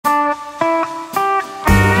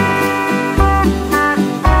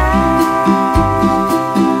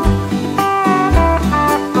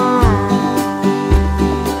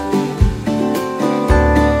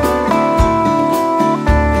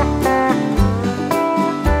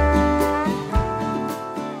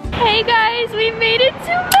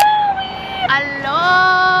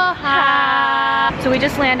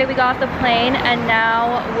just landed, we got off the plane, and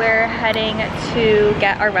now we're heading to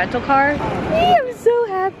get our rental car. I'm so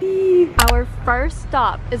happy. Our first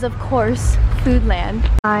stop is, of course, Foodland.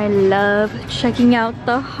 I love checking out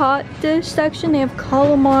the hot dish section. They have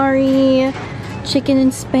calamari, chicken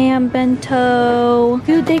and spam bento.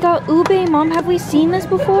 Dude, they got ube. Mom, have we seen this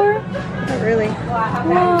before? Not really.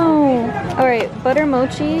 Wow. All right, butter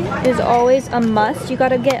mochi is always a must. You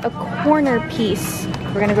gotta get a corner piece.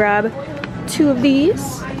 We're gonna grab 2 of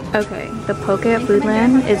these. Okay, the poke at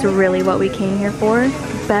Foodland is really what we came here for.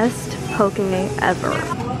 Best poke ever.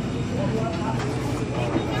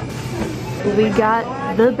 We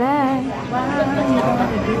got the bag.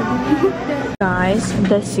 Guys,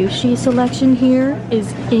 the sushi selection here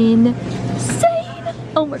is insane.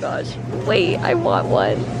 Oh my gosh. Wait, I want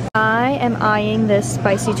one. I am eyeing this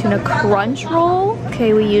spicy tuna crunch roll.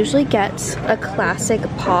 Okay, we usually get a classic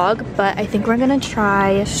pog, but I think we're gonna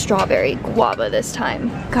try strawberry guava this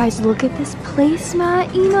time. Guys, look at this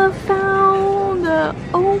placemat Ina found.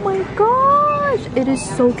 Oh my gosh, it is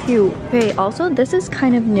so cute. Okay, also this is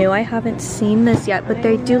kind of new. I haven't seen this yet, but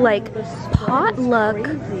they do like potluck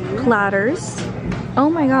platters. Oh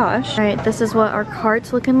my gosh. All right, this is what our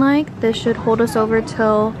cart's looking like. This should hold us over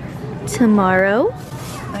till tomorrow.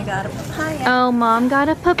 I got a papaya. Oh, Mom got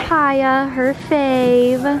a papaya, her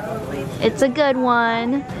fave. It's a good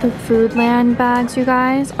one. The Foodland bags, you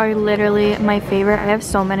guys, are literally my favorite. I have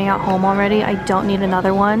so many at home already. I don't need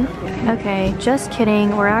another one. Okay, just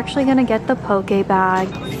kidding. We're actually gonna get the poke bag.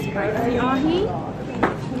 Spicy ahi. I'm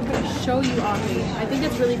gonna show you ahi. I think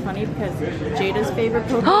it's really funny because Jada's favorite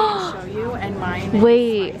poke is shoyu and mine is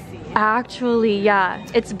Wait, spicy. actually, yeah.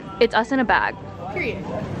 It's us in a bag. Period.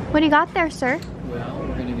 What do you got there, sir? Well,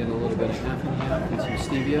 we're gonna get a little bit of half and half and some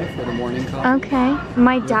stevia for the morning coffee. Okay.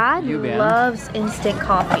 My dad You, man. loves instant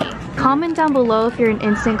coffee. Comment down below if you're an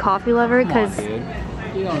instant coffee lover, Come on, because dude.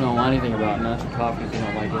 You don't know anything about instant coffee if you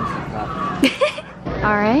don't like instant coffee.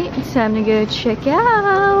 Alright, time to go check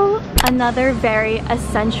out another very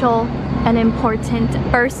essential and important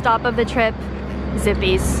first stop of the trip,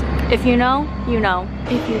 Zippy's. If you know, you know.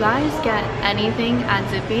 If you guys get anything at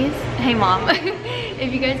Zippy's, hey Mom,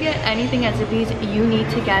 if you guys get anything at Zippy's, you need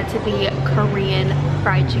to get to the Korean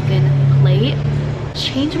fried chicken plate.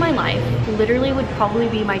 Changed my life. Literally would probably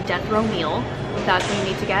be my death row meal. That's what you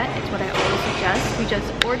need to get. It's what I always suggest. We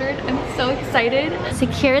just ordered. I'm so excited.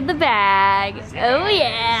 Secured the bag. Oh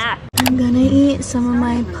yeah. I'm gonna eat some of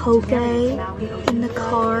my poke in the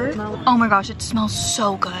car. Oh my gosh, it smells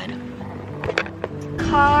so good.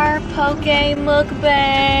 Car poke mukbang.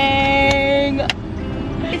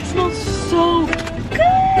 It smells so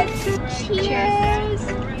good. Cheers.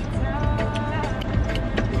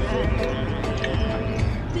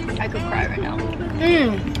 I could cry right now.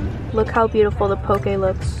 Look how beautiful the poke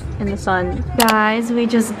looks in the sun. Guys, we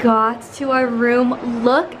just got to our room.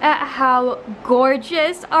 Look at how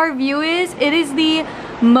gorgeous our view is. It is the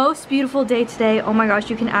most beautiful day today. Oh my gosh,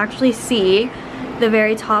 you can actually see the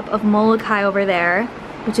very top of Molokai over there,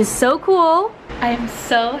 which is so cool. I am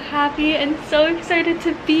so happy and so excited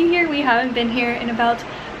to be here. We haven't been here in about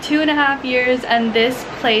 2.5 years, and this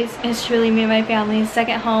place is truly me and my family's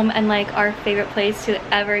second home and like our favorite place to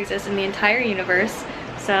ever exist in the entire universe.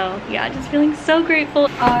 So yeah, just feeling so grateful.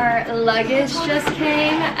 Our luggage just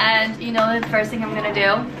came, and you know the first thing I'm gonna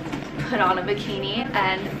do, put on a bikini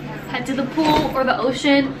and head to the pool or the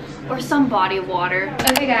ocean or some body of water.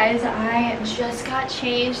 Okay guys, I just got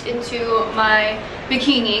changed into my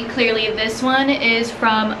bikini. Clearly this one is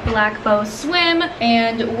from Black Bow Swim,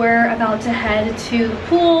 and we're about to head to the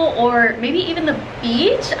pool or maybe even the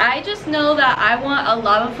beach. I just know that I want a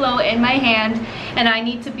lava flow in my hand and I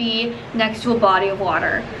need to be next to a body of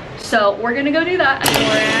water. So we're gonna go do that. And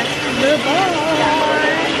we're at the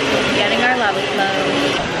bar, getting our lava flow.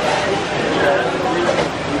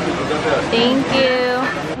 Thank you.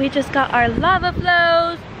 We just got our lava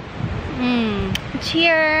flows.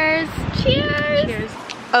 Cheers. Cheers. Cheers.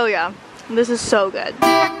 Oh yeah, this is so good.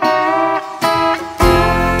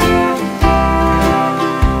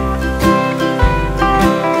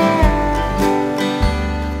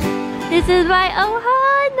 This is my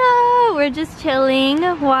ohana. We're just chilling,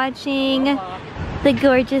 watching the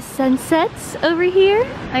gorgeous sunsets over here.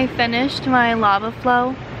 I finished my lava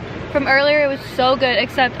flow. From earlier, it was so good,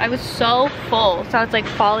 except I was so full, so I was like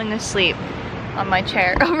falling asleep on my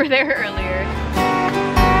chair over there earlier.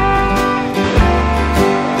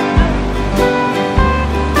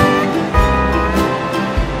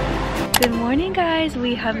 Good morning, guys.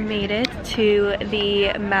 We have made it to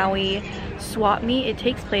the Maui swap meet. It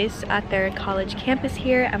takes place at their college campus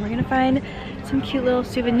here, and we're gonna find some cute little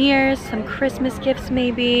souvenirs, some Christmas gifts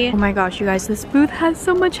maybe. Oh my gosh, you guys, this booth has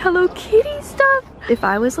so much Hello Kitty stuff. If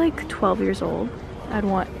I was like 12 years old, I'd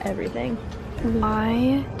want everything.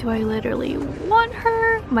 Why do I literally want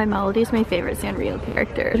her? My Melody is my favorite Sanrio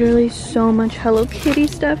character. Literally so much Hello Kitty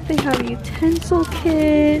stuff. They have utensil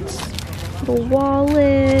kits, little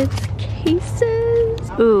wallets,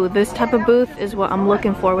 cases. Ooh, this type of booth is what I'm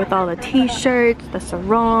looking for with all the t-shirts, the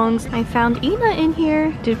sarongs. I found Ina in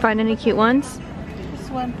here. Did you find any cute ones? This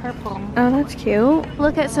one purple. Oh, that's cute.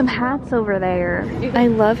 Look at some hats over there. I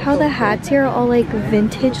love how the hats here are all like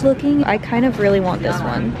vintage looking. I kind of really want this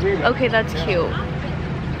one. Okay, that's cute.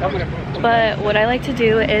 But what I like to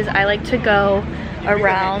do is I like to go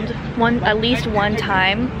around at least one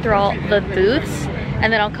time through all the booths,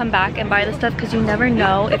 and then I'll come back and buy the stuff because you never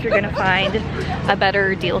know if you're gonna find a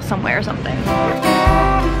better deal somewhere or something.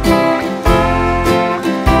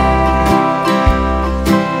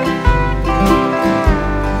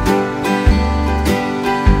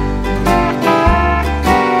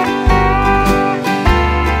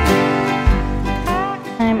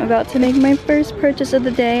 I'm about to make my first purchase of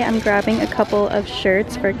the day. I'm grabbing a couple of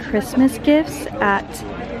shirts for Christmas gifts at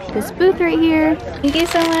this booth right here. Thank you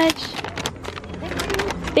so much.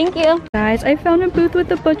 Thank you. Guys, I found a booth with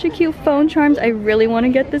a bunch of cute phone charms. I really want to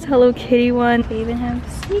get this Hello Kitty one. They even have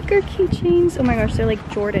sneaker keychains. Oh my gosh, they're like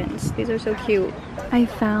Jordans. These are so cute. I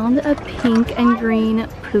found a pink and green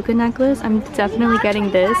puka necklace. I'm definitely getting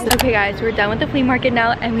this. Okay guys, we're done with the flea market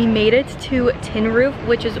now, and we made it to Tin Roof,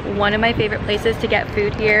 which is one of my favorite places to get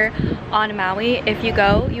food here on Maui. If you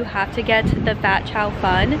go, you have to get the Fat Chow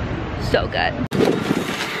Fun. So good.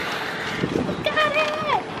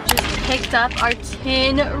 Picked up our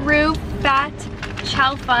Tin Roof Fat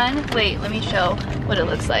Chow Fun. Wait, let me show what it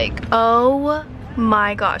looks like. Oh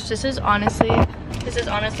my gosh, this is honestly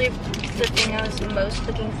the thing I was most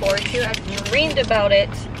looking forward to. I've dreamed about it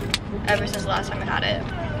ever since the last time I had it.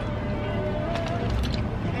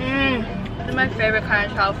 This is my favorite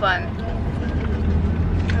kind of chow fun.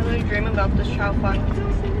 I really dream about this chow fun.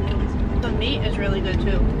 The meat is really good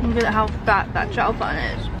too. Look at how fat that chow fun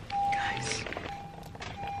is.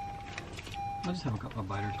 I'll just have a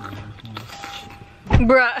bite or two.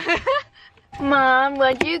 Bruh. Mom,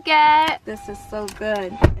 what'd you get? This is so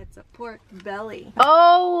good. It's a pork belly.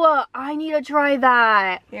 Oh, I need to try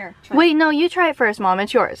that. Here, try. Wait, no, you try it first, Mom.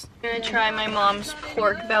 It's yours. I'm gonna try my mom's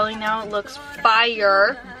pork belly now. It looks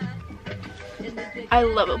fire. I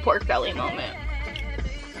love a pork belly moment.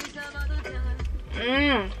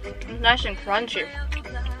 Nice and crunchy.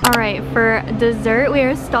 All right, for dessert, we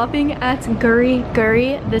are stopping at Guri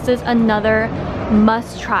Guri. This is another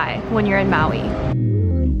must try when you're in Maui.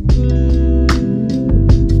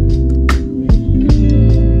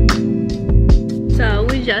 So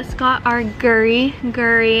we just got our Guri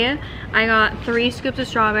Guri. I got 3 scoops of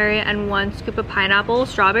strawberry and 1 scoop of pineapple.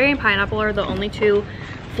 Strawberry and pineapple are the only 2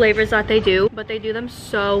 flavors that they do, but they do them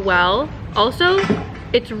so well. Also,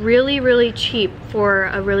 it's really cheap for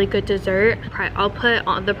a really good dessert. I'll put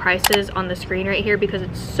on the prices on the screen right here because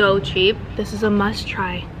it's so cheap. This is a must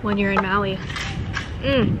try when you're in Maui.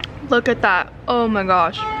 Look at that. Oh my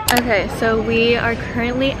gosh. Okay, so we are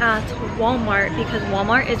currently at Walmart because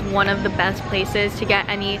Walmart is one of the best places to get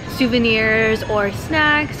any souvenirs or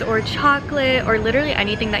snacks or chocolate or literally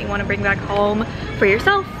anything that you want to bring back home for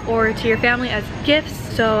yourself or to your family as gifts.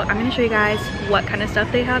 So I'm going to show you guys what kind of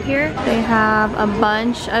stuff they have here. They have a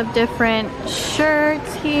bunch of different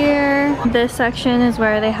shirts here. This section is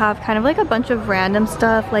where they have kind of like a bunch of random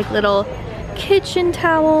stuff, like little kitchen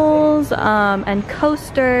towels and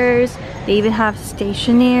coasters. They even have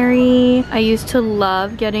stationery. I used to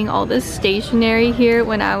love getting all this stationery here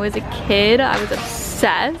when I was a kid. I was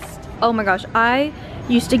obsessed. Oh my gosh, I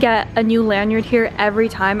used to get a new lanyard here every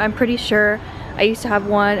time. I'm pretty sure I used to have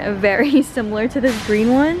one very similar to this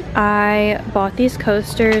green one. I bought these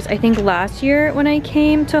coasters I think last year when I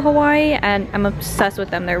came to Hawaii, and I'm obsessed with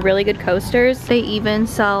them. They're really good coasters. They even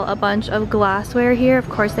sell a bunch of glassware here. Of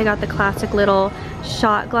course, they got the classic little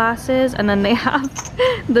shot glasses, and then they have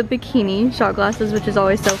the bikini shot glasses, which is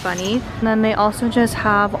always so funny. And then they also just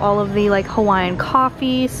have all of the like Hawaiian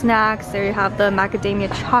coffee, snacks. They have the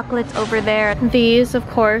macadamia chocolates over there. These, of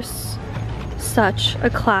course, such a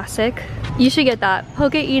classic. You should get that.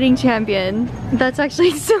 Poke eating champion. That's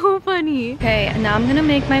actually so funny. Okay, now I'm gonna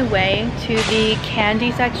make my way to the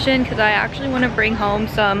candy section because I actually want to bring home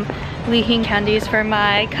some leaking candies for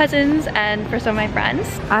my cousins and for some of my friends.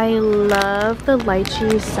 I love the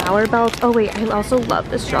lychee sour belts. Oh wait, I also love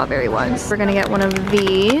the strawberry ones. We're gonna get one of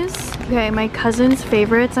these. Okay, my cousin's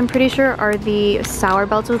favorites, I'm pretty sure, are the sour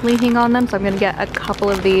belts with leaning on them, so I'm gonna get a couple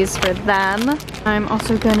of these for them. I'm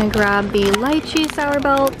also gonna grab the lychee sour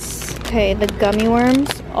belts. Okay, the gummy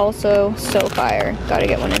worms, also so fire. Gotta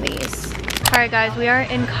get one of these. Alright guys, we are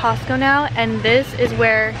in Costco now, and this is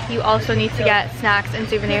where you also need to get snacks and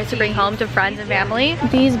souvenirs to bring home to friends and family.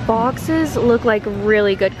 These boxes look like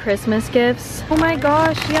really good Christmas gifts. Oh my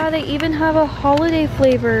gosh, yeah, they even have a holiday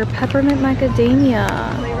flavor, peppermint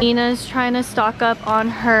macadamia. Ina's trying to stock up on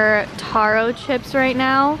her taro chips right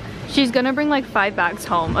now. She's gonna bring like 5 bags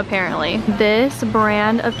home, apparently. This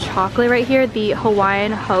brand of chocolate right here, the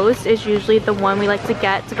Hawaiian Host, is usually the one we like to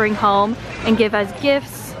get to bring home and give as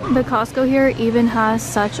gifts. The Costco here even has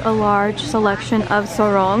such a large selection of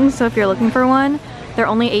sarongs, so if you're looking for one, they're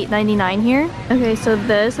only $8.99 here. Okay, so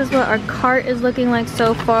this is what our cart is looking like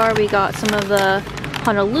so far. We got some of the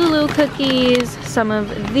Honolulu cookies, some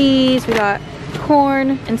of these. We got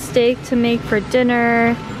corn and steak to make for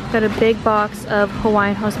dinner. Got a big box of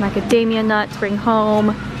Hawaiian Host macadamia nuts to bring home.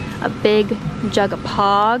 A big jug of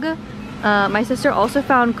Pog. My sister also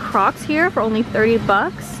found Crocs here for only 30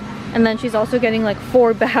 bucks. And then she's also getting like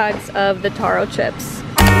 4 bags of the taro chips.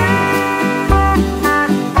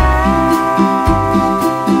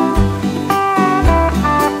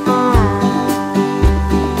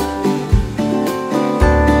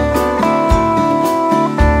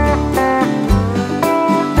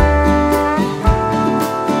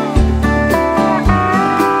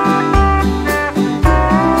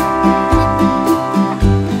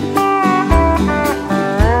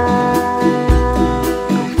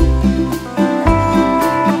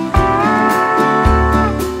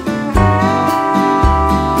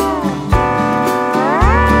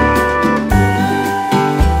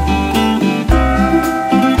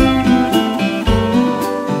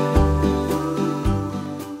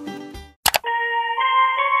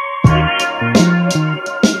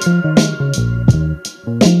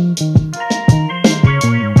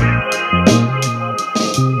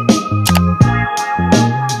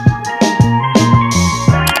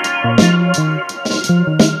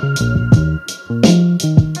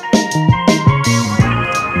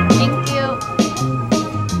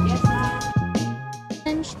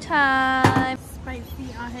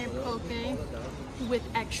 With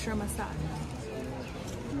extra massage.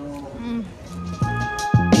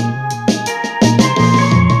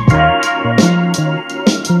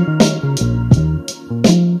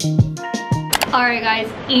 Alright guys,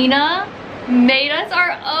 Ina made us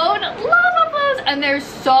our own lava flows and they're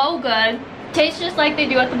so good. Tastes just like they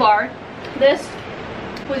do at the bar. This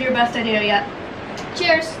was your best idea yet.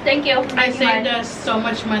 Cheers, thank you. I saved us so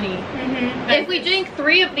much money. If we drink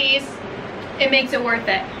 3 of these, it makes it worth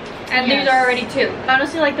it. And yes. These are already 2. I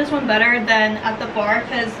honestly like this one better than at the bar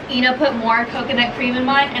because Ina put more coconut cream in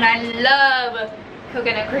mine and I love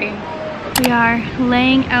coconut cream. We are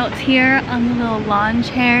laying out here on the little lawn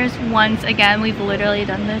chairs. Once again, we've literally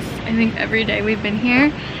done this, I think every day we've been here.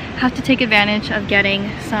 Have to take advantage of getting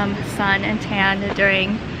some sun and tan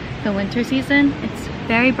during the winter season. It's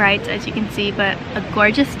very bright as you can see, but a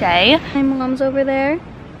gorgeous day. My mom's over there.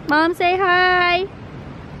 Mom, say hi.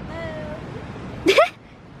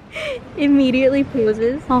 Immediately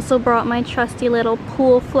poses. Also brought my trusty little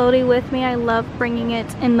pool floaty with me. I love bringing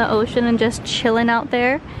it in the ocean and just chilling out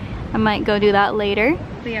there. I might go do that later.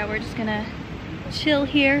 But yeah, we're just gonna chill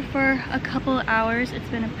here for a couple hours. It's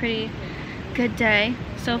been a pretty good day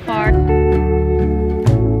so far.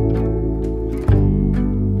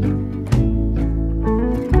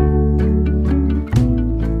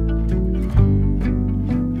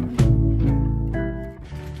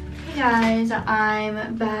 Guys,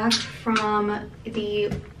 I'm back from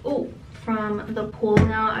the pool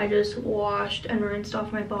now. I just washed and rinsed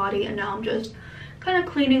off my body and now I'm just kind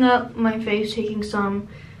of cleaning up my face, taking some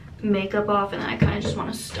makeup off, and then I kind of just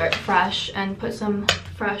want to start fresh and put some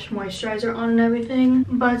fresh moisturizer on and everything.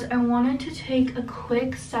 But I wanted to take a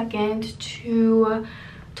quick second to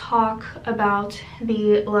talk about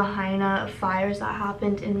the lahaina fires that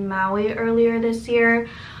happened in Maui earlier this year.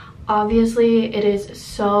 Obviously, it is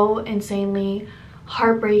so insanely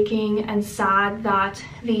heartbreaking and sad that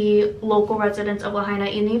the local residents of Lahaina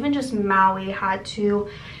and even just Maui had to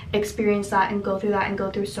experience that and go through that and go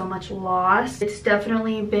through so much loss. It's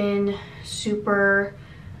definitely been super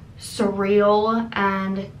surreal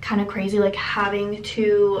and kind of crazy, like having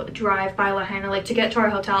to drive by Lahaina. Like to get to our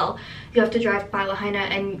hotel, you have to drive by Lahaina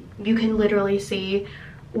and you can literally see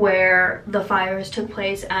where the fires took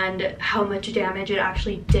place and how much damage it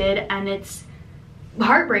actually did, and it's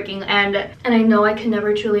heartbreaking. And I know I can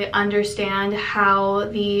never truly understand how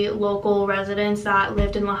the local residents that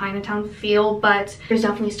lived in Lahaina town feel, but there's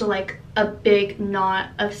definitely still like a big knot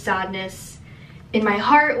of sadness in my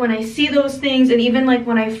heart when I see those things, and even like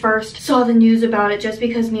when I first saw the news about it, just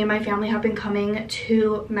because me and my family have been coming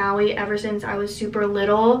to Maui ever since I was super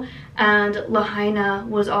little, and Lahaina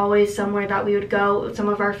was always somewhere that we would go. Some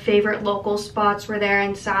of our favorite local spots were there,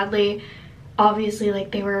 and sadly, obviously,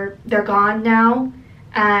 like they're gone now.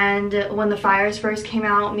 And when the fires first came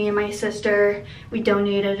out, me and my sister, we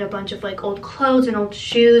donated a bunch of like old clothes and old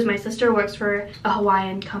shoes. My sister works for a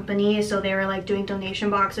Hawaiian company, so they were like doing donation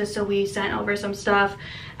boxes, so we sent over some stuff.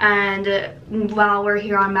 And while we're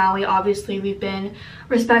here on Maui, obviously we've been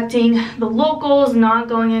respecting the locals, not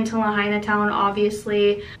going into Lahaina town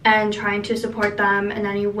obviously, and trying to support them in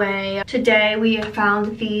any way. Today we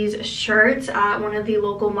found these shirts at one of the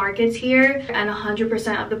local markets here, and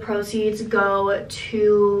 100% of the proceeds go to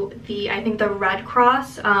I think the Red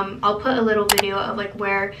Cross. I'll put a little video of like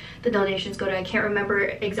where the donations go to. I can't remember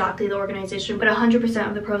exactly the organization, but 100%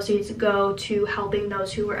 of the proceeds go to helping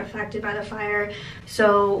those who were affected by the fire.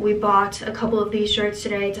 So we bought a couple of these shirts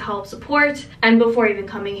today to help support, and before even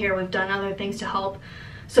coming here we've done other things to help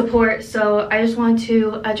support. So I just wanted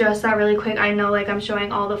to address that really quick. I know like I'm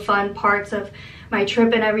showing all the fun parts of my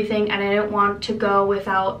trip and everything, and I didn't want to go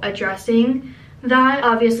without addressing that.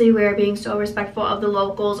 Obviously we're being so respectful of the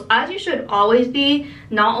locals, as you should always be,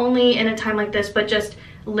 not only in a time like this, but just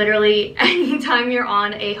literally anytime you're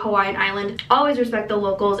on a Hawaiian island. Always respect the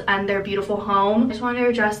locals and their beautiful home. I just wanted to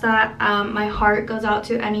address that. My heart goes out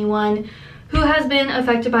to anyone who has been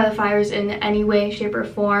affected by the fires in any way, shape, or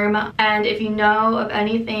form. And if you know of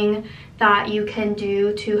anything that you can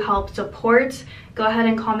do to help support, go ahead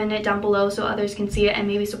and comment it down below so others can see it and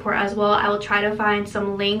maybe support as well. I will try to find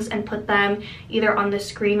some links and put them either on the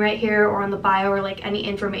screen right here or on the bio, or like any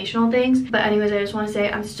informational things. But anyways, I just want to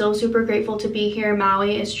say I'm still super grateful to be here.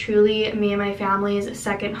 Maui is truly me and my family's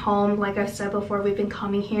second home. Like I've said before, we've been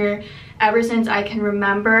coming here ever since I can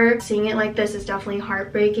remember. Seeing it like this is definitely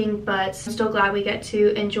heartbreaking, but I'm still glad we get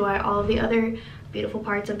to enjoy all of the other beautiful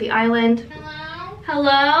parts of the island. Hello?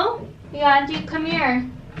 Hello? Yeah, dude, come here.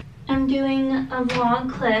 I'm doing a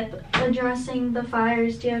vlog clip addressing the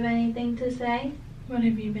fires. Do you have anything to say? What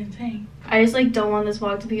have you been saying? I just like don't want this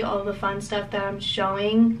vlog to be all the fun stuff that I'm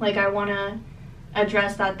showing. Like I want to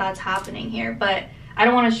address that that's happening here, but I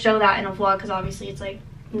don't want to show that in a vlog because obviously it's like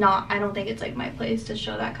not, I don't think it's like my place to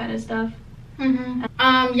show that kind of stuff.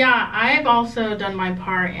 Yeah, I've also done my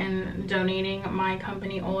part in donating. My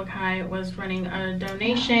company Olokai was running a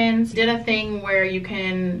donations, did a thing where you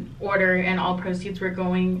can order and all proceeds were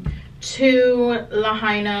going to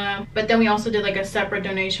Lahaina, but then we also did like a separate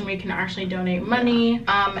donation where you can actually donate money,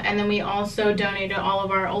 and then we also donated all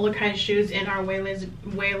of our Olokai shoes in our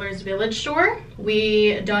Whalers Village store.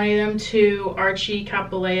 We donated them to Archie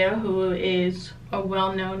Kapolea, who is a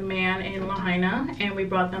well-known man in Lahaina, and we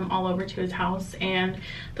brought them all over to his house, and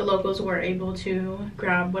the locals were able to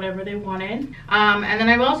grab whatever they wanted. And then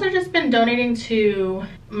I've also just been donating to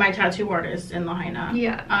my tattoo artist in Lahaina.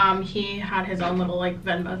 Yeah. He had his own little like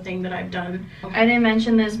Venmo thing that I've done. I didn't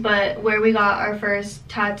mention this, but where we got our first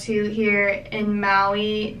tattoo here in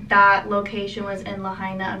Maui, that location was in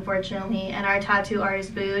Lahaina, unfortunately. And our tattoo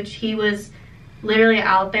artist Booch, he was literally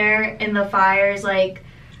out there in the fires, like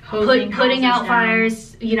putting out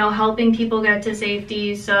fires, you know, helping people get to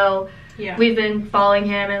safety. So yeah, we've been following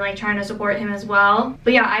him and like trying to support him as well.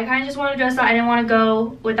 But yeah, I kind of just want to address that. I didn't want to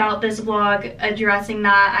go without this vlog addressing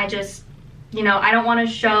that. I just, you know, I don't want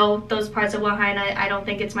to show those parts of Lahaina. I don't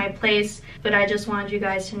think it's my place, but I just wanted you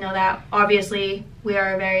guys to know that obviously we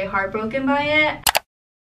are very heartbroken by it.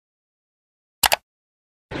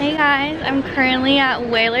 Hey guys, I'm currently at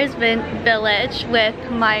Whalers Village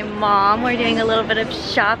with my mom. We're doing a little bit of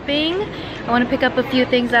shopping. I want to pick up a few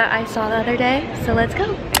things that I saw the other day, so let's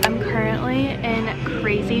go. I'm currently in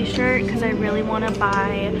Crazy Shirt because I really want to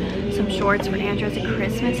buy some shorts for Andrew as a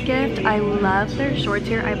Christmas gift. I love their shorts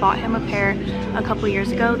here. I bought him a pair a couple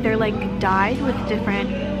years ago. They're like dyed with different,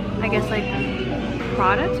 I guess like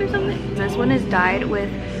products or something. This one is dyed with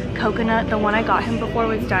coconut. The one I got him before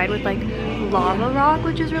was dyed with like lava rock,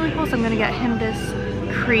 which is really cool, so I'm gonna get him this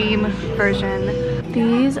cream version.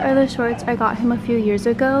 These are the shorts I got him a few years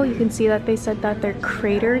ago. You can see that they said that they're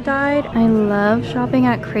crater dyed. I love shopping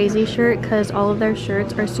at Crazy Shirt because all of their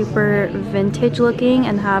shirts are super vintage looking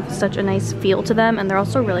and have such a nice feel to them, and they're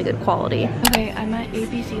also really good quality. Okay, I'm at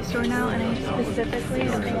ABC store now, and I specifically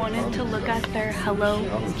wanted to look at their Hello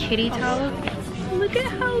Kitty towels. Look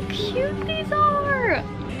at how cute these are!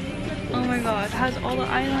 Oh my god, it has all the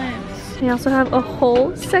islands. They also have a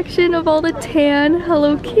whole section of all the tan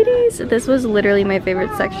Hello Kitties. This was literally my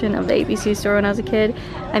favorite section of the ABC store when I was a kid.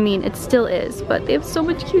 I mean, it still is, but they have so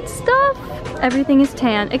much cute stuff. Everything is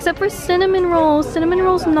tan, except for cinnamon rolls. Cinnamon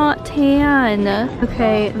rolls not tan.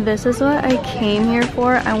 Okay, this is what I came here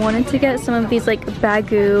for. I wanted to get some of these like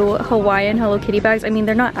Baggu Hawaiian Hello Kitty bags. I mean,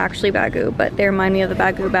 they're not actually Baggu, but they remind me of the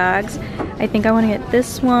Baggu bags. I think I want to get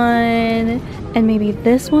this one and maybe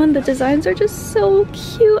this one. The designs are just so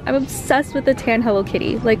cute. I'm obsessed with the tan Hello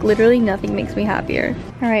Kitty. Like literally nothing makes me happier.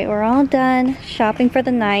 All right, we're all done shopping for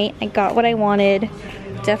the night. I got what I wanted.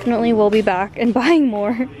 Definitely will be back and buying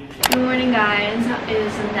more. Good morning, guys. It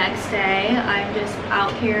is the next day. I'm just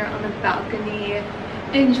out here on the balcony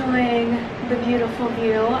enjoying the beautiful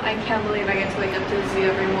view. I can't believe I get to wake up to this view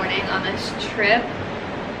every morning on this trip.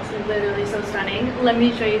 It's literally so stunning. Let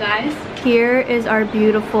me show you guys. Here is our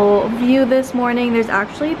beautiful view this morning. There's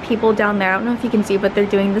actually people down there. I don't know if you can see, but they're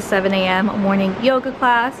doing the 7 a.m. morning yoga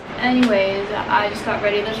class. Anyways, I just got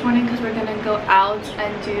ready this morning because we're gonna go out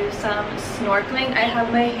and do some snorkeling. I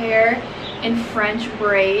have my hair in French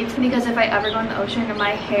braids because if I ever go in the ocean,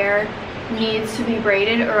 my hair needs to be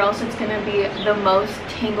braided or else it's gonna be the most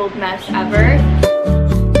tangled mess ever.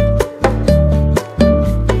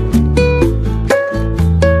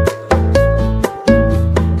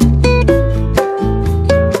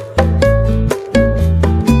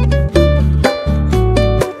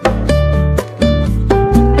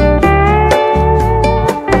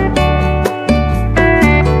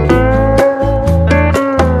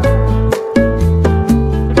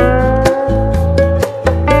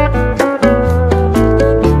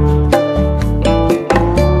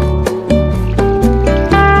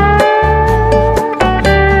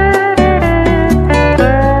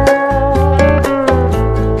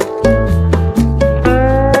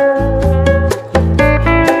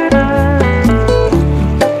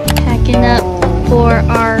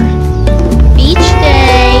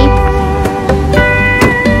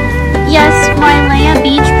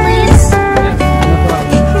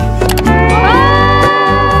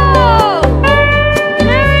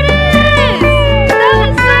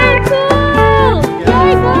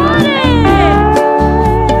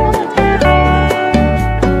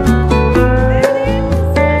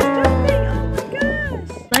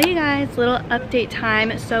 Update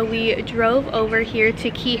time. So we drove over here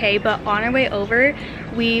to Kihei, but on our way over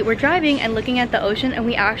we were driving and looking at the ocean and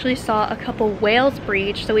we actually saw a couple whales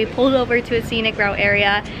breach. So we pulled over to a scenic route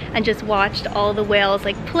area and just watched all the whales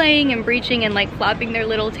like playing and breaching and like flapping their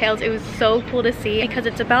little tails. It was so cool to see because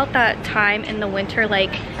it's about that time in the winter,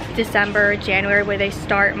 like December, January, where they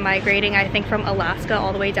start migrating, I think from Alaska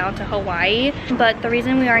all the way down to Hawaii. But the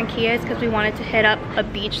reason we are in Kihei is because we wanted to hit up a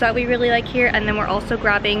beach that we really like here, and then we're also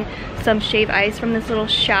grabbing some shave ice from this little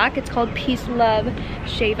shack. It's called Peace Love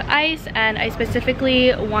Shave Ice, and I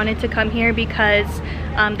specifically wanted to come here because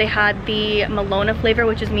they had the Malona flavor,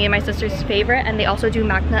 which is me and my sister's favorite, and they also do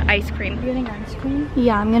Macna ice cream. Are you getting ice cream?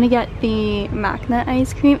 Yeah, I'm gonna get the Macna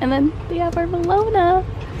ice cream, and then they have our Malona.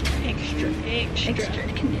 Extra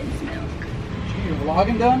condensed milk. You're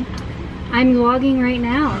vlogging done? I'm vlogging right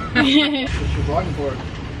now. What's your vlogging for?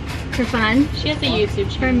 For fun. She has a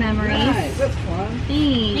YouTube channel. For memories. Nice, that's fun.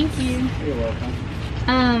 Thanks. Thank you. You're welcome.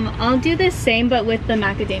 I'll do the same but with the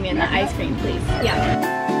macadamia and the ice cream, please.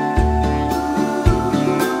 Yeah.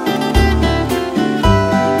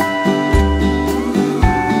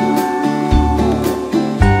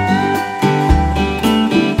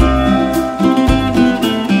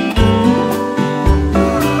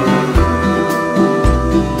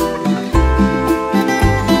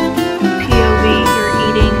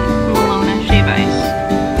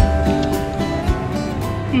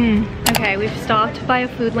 By a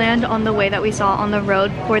Foodland on the way that we saw on the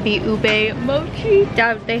road for the ube mochi.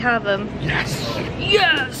 Dad, they have them. Yes!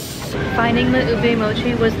 Yes! Finding the ube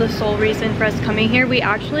mochi was the sole reason for us coming here. We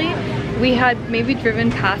had maybe driven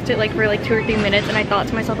past it like for like 2 or 3 minutes, and I thought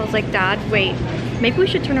to myself, I was like, Dad, wait, maybe we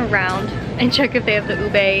should turn around and check if they have the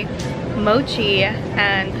ube mochi,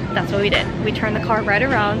 and that's what we did. We turned the car right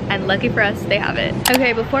around, and lucky for us, they have it.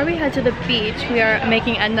 Okay, before we head to the beach, we are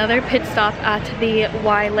making another pit stop at the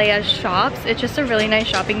Wailea shops. It's just a really nice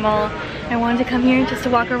shopping mall. I wanted to come here just to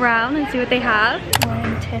walk around and see what they have. We're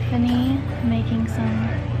in Tiffany making some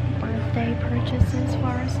birthday purchases for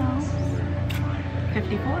ourselves.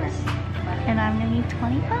 54. And I'm gonna need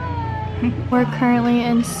 25. We're currently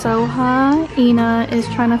in Soha. Ina is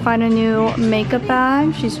trying to find a new makeup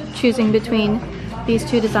bag. She's choosing between these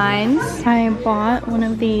two designs. I bought one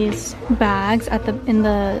of these bags in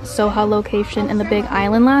the Soha location in the Big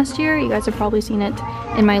Island last year. You guys have probably seen it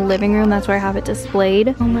in my living room. That's where I have it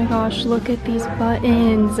displayed. Oh my gosh, look at these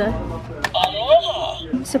buttons.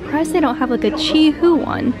 surprised they don't have like a Chi-Hu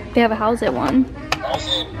one. They have a How's It one.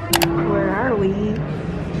 Where are we?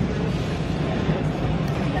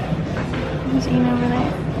 There's Ina over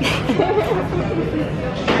there.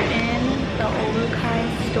 We're in the Olukai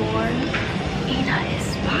store. Ina is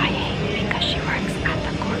spying because she works at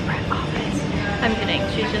the corporate office. I'm kidding.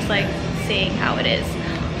 She's just like seeing how it is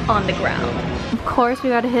on the ground. Of course, we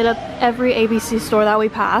gotta hit up every ABC store that we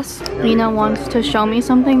pass. Ina wants to show me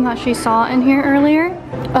something that she saw in here earlier.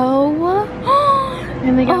 Oh.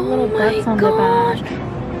 And they got little butts on the back.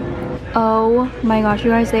 Oh my gosh, you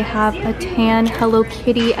guys, they have a tan Hello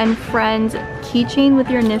Kitty and Friends keychain with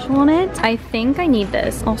your initial on it. I think I need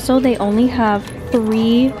this. Also, they only have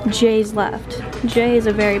 3 J's left. J is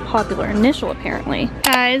a very popular initial apparently.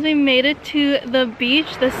 Guys, we made it to the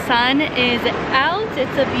beach. The sun is out.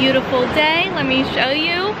 It's a beautiful day. Let me show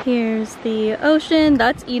you. Here's the ocean.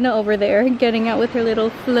 That's Ina over there getting out with her little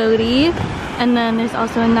floaty. And then there's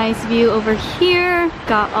also a nice view over here.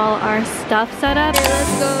 Got all our stuff set up. Okay,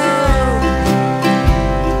 let's go.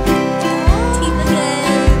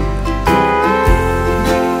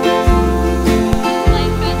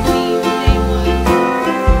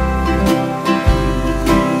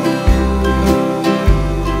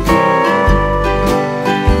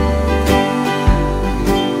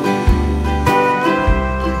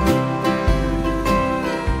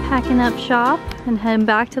 Packing up shop and heading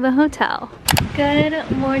back to the hotel. Good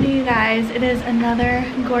morning, you guys. It is another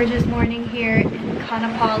gorgeous morning here in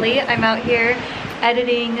Kaanapali. I'm out here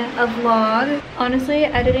editing a vlog. Honestly,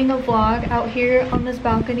 editing a vlog out here on this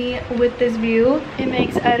balcony with this view, it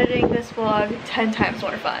makes editing this vlog 10 times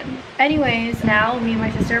more fun. Anyways, now me and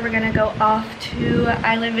my sister, we're gonna go off to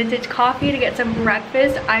Island Vintage Coffee to get some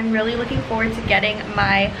breakfast. I'm really looking forward to getting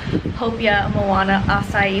my Hopia Moana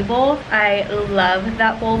acai bowl. I love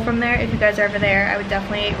that bowl from there. If you guys are ever there, I would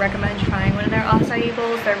definitely recommend trying one of their acai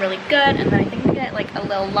bowls. They're really good. And then I think we get like a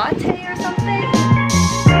little latte or something.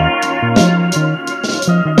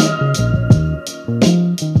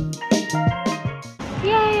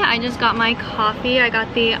 Yay, I just got my coffee. I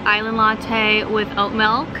got the island latte with oat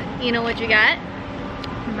milk. You know what you got?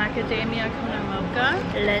 Macadamia Kona mocha.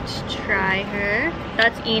 Let's try her.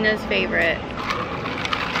 That's Ina's favorite.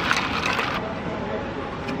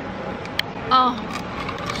 Oh,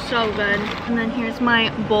 so good. And then here's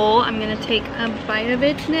my bowl. I'm gonna take a bite of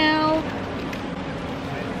it now.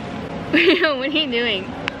 What are you doing?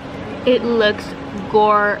 It looks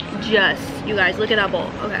gorgeous. You guys, look at that bowl.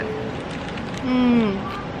 Okay.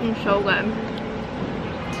 It's so good.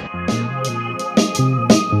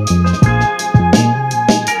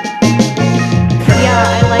 Yeah,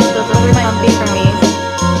 I like those. Those are comfy for me.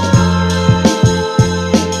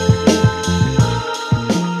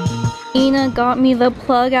 Ina got me the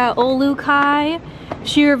plug at Olukai.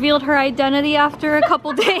 She revealed her identity after a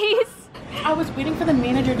couple days. I was waiting for the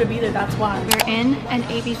manager to be there, that's why. We're in an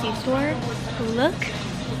ABC store. Look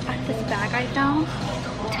at this bag I found.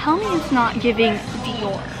 Tell me it's not giving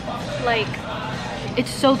Dior. Like, it's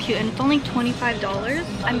so cute and it's only $25.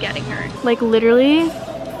 I'm getting her. Like literally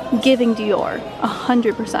giving Dior,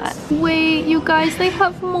 100%. Wait, you guys, they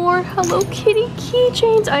have more Hello Kitty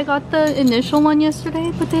keychains. I got the initial one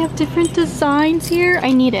yesterday, but they have different designs here.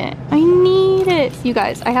 I need it. I need it. You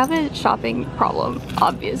guys, I have a shopping problem,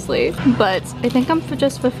 obviously, but I think I'm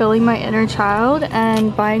just fulfilling my inner child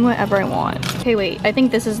and buying whatever I want. Okay, wait, I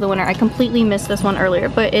think this is the winner. I completely missed this one earlier,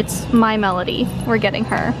 but it's My Melody. We're getting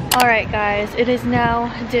her. All right, guys, it is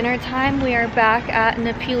now dinner time. We are back at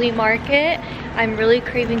Napili Market. I'm really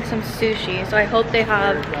craving some sushi, so I hope they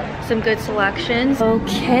have some good selections.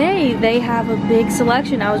 Okay, they have a big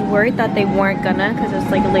selection. I was worried that they weren't gonna because it's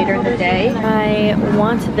like later in the day. I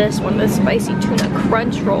want this one, the spicy tuna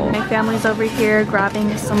crunch roll. My family's over here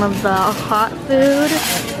grabbing some of the hot food.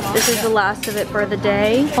 This is the last of it for the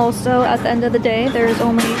day. Also, at the end of the day, there's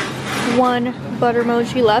only one butter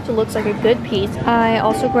mochi left. It looks like a good piece. I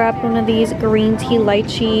also grabbed one of these green tea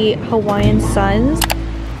lychee Hawaiian Suns.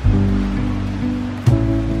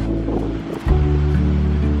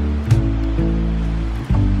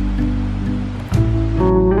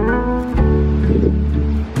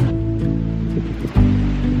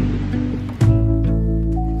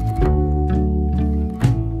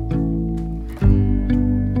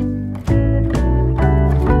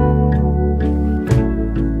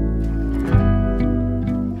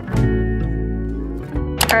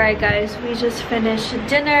 Alright guys, we just finished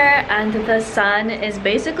dinner and the sun is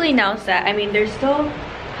basically now set. I mean, there's still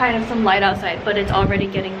kind of some light outside, but it's already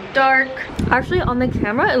getting dark. Actually, on the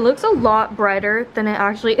camera, it looks a lot brighter than it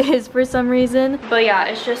actually is for some reason. But yeah,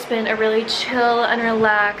 it's just been a really chill and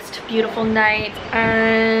relaxed, beautiful night.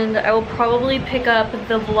 And I will probably pick up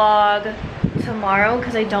the vlog tomorrow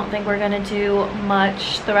because I don't think we're gonna do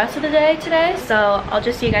much the rest of the day today. So I'll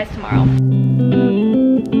just see you guys tomorrow.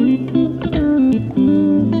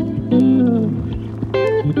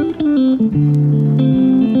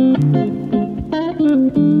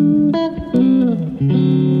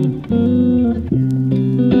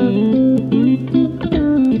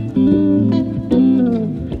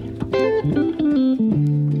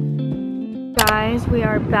 Guys, we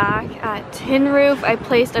are back at Tin Roof. I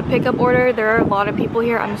placed a pickup order. There are a lot of people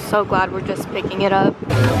here. I'm so glad we're just picking it up.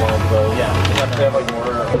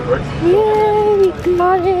 Yay, we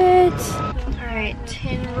got it! Alright,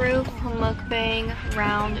 Tin Roof mukbang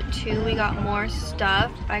round 2. We got more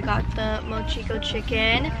stuff. I got the mochiko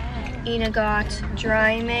chicken. Ina got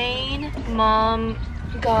dry mein. Mom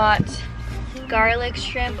got garlic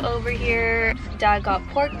shrimp over here. Dad got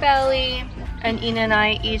pork belly. And Ina and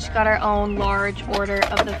I each got our own large order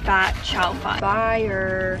of the fat chow fai.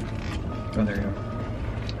 Fire. Oh, there you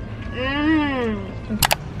go.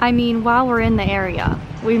 I mean, while we're in the area,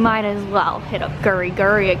 we might as well hit up Guri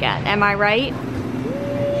Guri again. Am I right?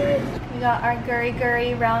 We got our Guri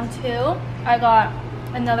Guri round 2. I got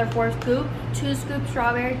another 4 scoop. 2 scoops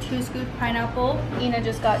strawberry, 2 scoops pineapple. Ina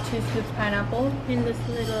just got 2 scoops pineapple in this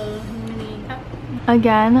little mini cup.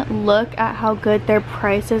 Again, look at how good their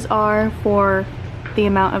prices are for the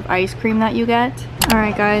amount of ice cream that you get.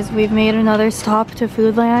 Alright guys, we've made another stop to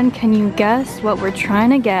Foodland. Can you guess what we're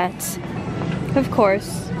trying to get? Of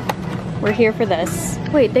course, we're here for this.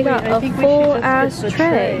 Wait, they got a full ass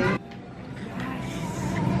tray.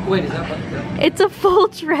 Wait, is that what? It's a full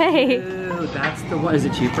tray. Ew, that's the one. Is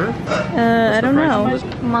it cheaper? I don't know.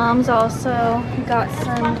 Mom's also got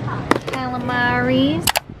some calamaris.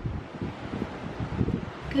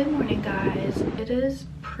 Good morning, guys. It is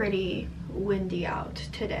pretty windy out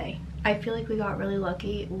today. I feel like we got really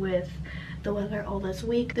lucky with the weather all this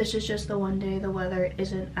week. This is just the one day the weather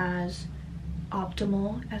isn't as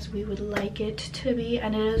optimal as we would like it to be,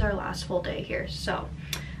 and it is our last full day here, so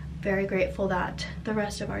very grateful that the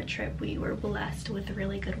rest of our trip we were blessed with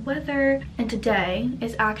really good weather. And today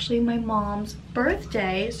is actually my mom's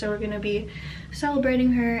birthday, so we're gonna be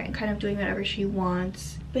celebrating her and kind of doing whatever she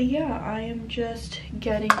wants. But yeah, I am just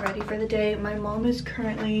getting ready for the day. My mom is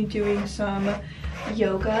currently doing some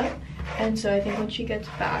yoga, and so I think when she gets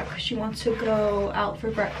back she wants to go out for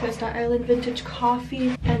breakfast at Island Vintage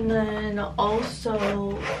Coffee. And then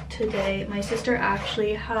also today my sister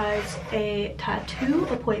actually has a tattoo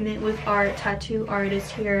appointment with our tattoo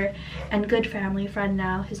artist here and good family friend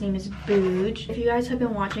now. His name is Booj. If you guys have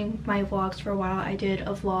been watching my vlogs for a while, I did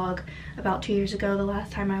a vlog about 2 years ago, the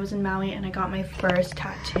last time I was in Maui, and I got my first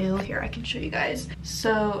tattoo. Here, I can show you guys.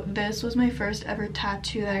 So this was my first ever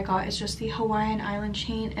tattoo that I got. It's just the Hawaiian island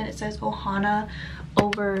chain, and it says Ohana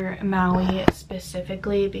over Maui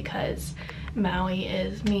specifically because Maui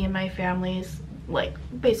is me and my family's like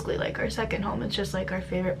basically like our second home. It's just like our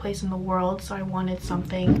favorite place in the world, so I wanted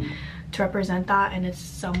something to represent that, and it's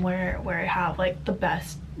somewhere where I have like the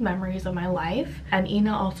best memories of my life. And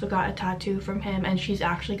Ina also got a tattoo from him, and she's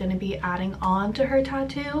actually going to be adding on to her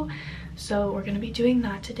tattoo, so we're going to be doing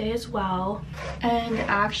that today as well. And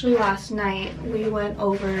actually last night we went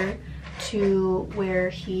over to where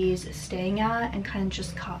he's staying at and kind of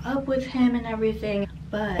just caught up with him and everything.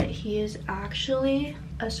 But he is actually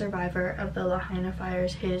a survivor of the Lahaina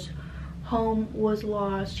fires. His home was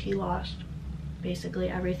lost. He lost basically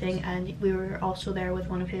everything, and we were also there with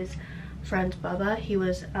one of his friends, Bubba. He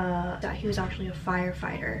was actually a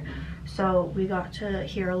firefighter, so we got to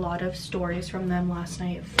hear a lot of stories from them last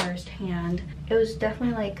night firsthand. It was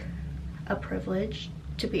definitely like a privilege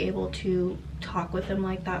to be able to talk with them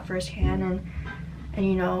like that firsthand, and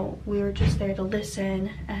you know, we were just there to listen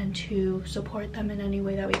and to support them in any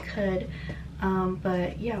way that we could.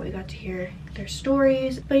 But yeah, we got to hear their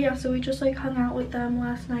stories. But yeah, so we just like hung out with them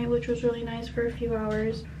last night, which was really nice for a few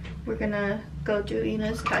hours. We're gonna go do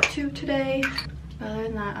Ina's tattoo today. Other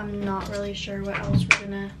than that, I'm not really sure what else we're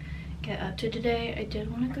gonna get up to today. I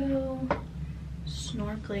did want to go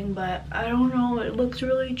snorkeling, but I don't know, it looks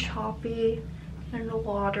really choppy in the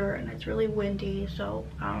water and it's really windy, so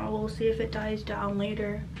I don't know, we'll see if it dies down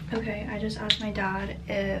later. Okay, I just asked my dad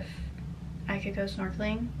if I could go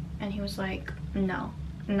snorkeling, and he was like, no,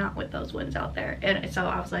 not with those winds out there. And so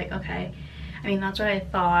I was like, okay. I mean, that's what I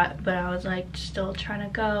thought, but I was like still trying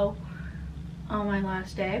to go on my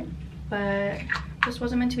last day, but this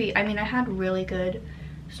wasn't meant to be. I mean, I had really good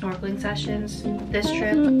snorkeling sessions this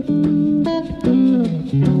trip.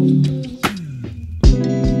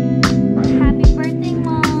 Happy birthday,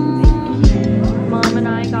 Mom! Mom and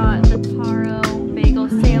I got the taro bagel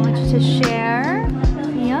sandwich to share.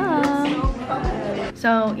 Yeah.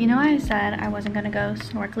 So, you know I said I wasn't gonna go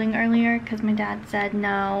snorkeling earlier because my dad said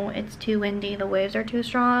no, it's too windy, the waves are too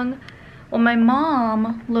strong. Well, my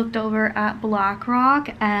mom looked over at Black Rock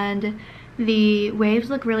and the waves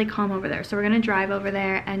look really calm over there. So we're gonna drive over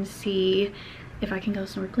there and see if I can go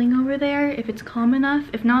snorkeling over there, if it's calm enough.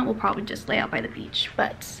 If not, we'll probably just lay out by the beach.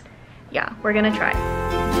 But yeah, we're gonna try.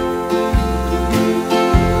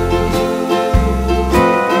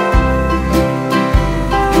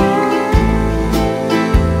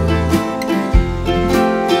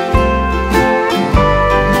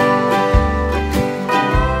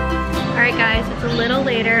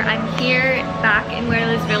 I'm here back in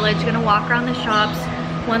Whalers Village, gonna walk around the shops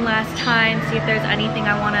one last time, see if there's anything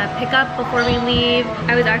I want to pick up before we leave.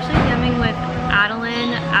 I was actually DMing with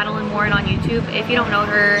Adeline Warren on YouTube. If you don't know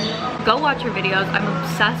her, go watch her videos. I'm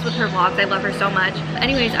obsessed with her vlogs. I love her so much.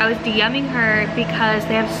 Anyways, I was DMing her because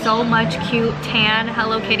they have so much cute tan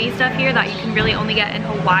Hello Kitty stuff here that you can really only get in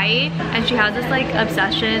Hawaii. And she has this like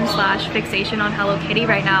obsession slash fixation on Hello Kitty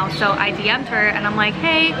right now. So I DM'd her and I'm like,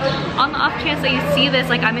 hey, on the off chance that you see this,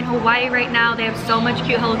 like I'm in Hawaii right now. They have so much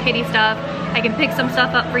cute Hello Kitty stuff. I can pick some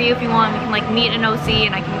stuff up for you if you want. We can like meet in OC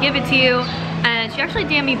and I can give it to you. And she actually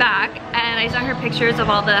DM'd me back and I sent her pictures of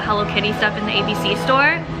all the Hello Kitty stuff in the ABC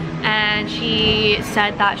store. And she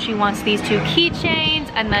said that she wants these 2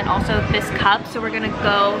 keychains and then also this cup. So we're gonna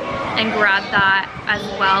go and grab that as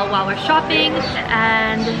well while we're shopping.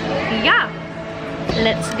 And yeah,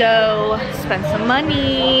 let's go spend some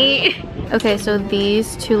money. Okay, so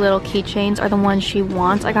these 2 little keychains are the ones she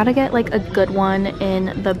wants. I gotta get like a good one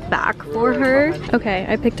in the back for her. Okay,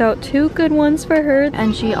 I picked out 2 good ones for her.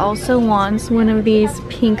 And she also wants one of these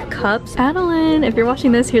pink cups. Adeline, if you're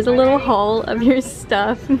watching this, here's a little haul of your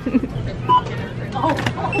stuff. Oh,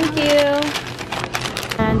 thank you.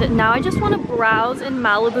 And now I just want to browse in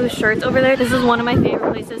Malibu shirts over there. This is one of my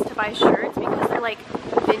favorite places to buy shirts because they're like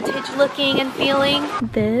vintage looking and feeling.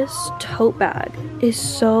 This tote bag is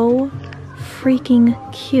so freaking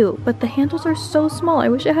cute, but the handles are so small. I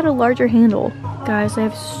wish it had a larger handle. Guys, I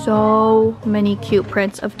have so many cute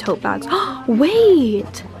prints of tote bags.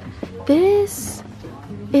 Wait! This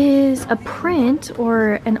is a print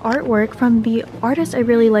or an artwork from the artist I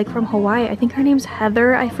really like from Hawaii. I think her name's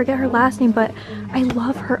Heather. I forget her last name, but I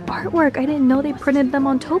love her artwork. I didn't know they printed them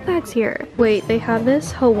on tote bags here. Wait, they have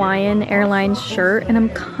this Hawaiian Airlines shirt and I'm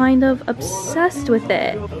kind of obsessed with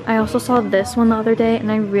it. I also saw this one the other day and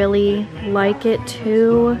I really like it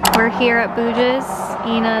too. We're here at Booge's.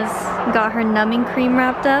 Ina's got her numbing cream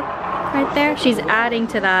wrapped up right there. She's adding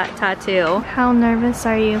to that tattoo. How nervous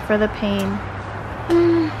are you for the pain?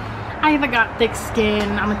 I haven't got thick skin.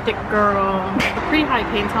 I'm a thick girl. Pretty high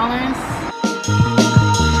pain tolerance.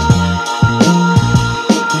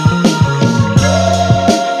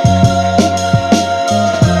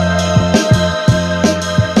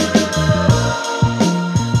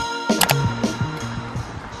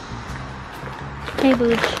 Hey,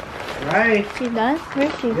 Booge. Right. She's done? Where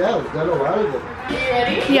is she? Yeah, we've done a lot of them. Are you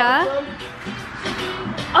ready? Yeah?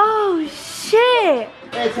 Oh, shit!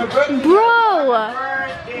 Hey, it's her birthday. Bro!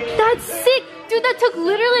 That's sick! Dude, that took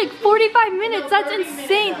literally like 45 minutes. That's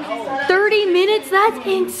insane. 30 minutes? That's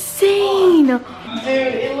insane. Dude,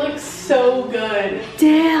 it looks so good.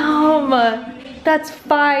 Damn. That's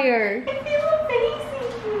fire.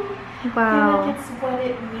 Wow. It's what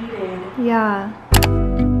it needed. Yeah.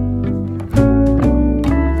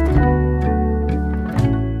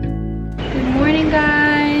 Good morning,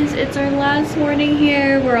 guys. It's our last morning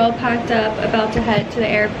here. We're all packed up, about to head to the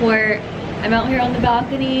airport. I'm out here on the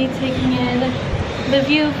balcony taking in the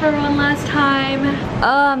view for one last time.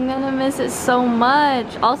 Oh, I'm gonna miss it so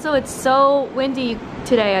much. Also, it's so windy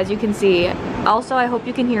today, as you can see. Also, I hope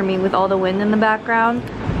you can hear me with all the wind in the background.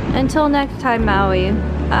 Until next time, Maui,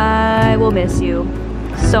 I will miss you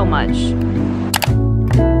so much.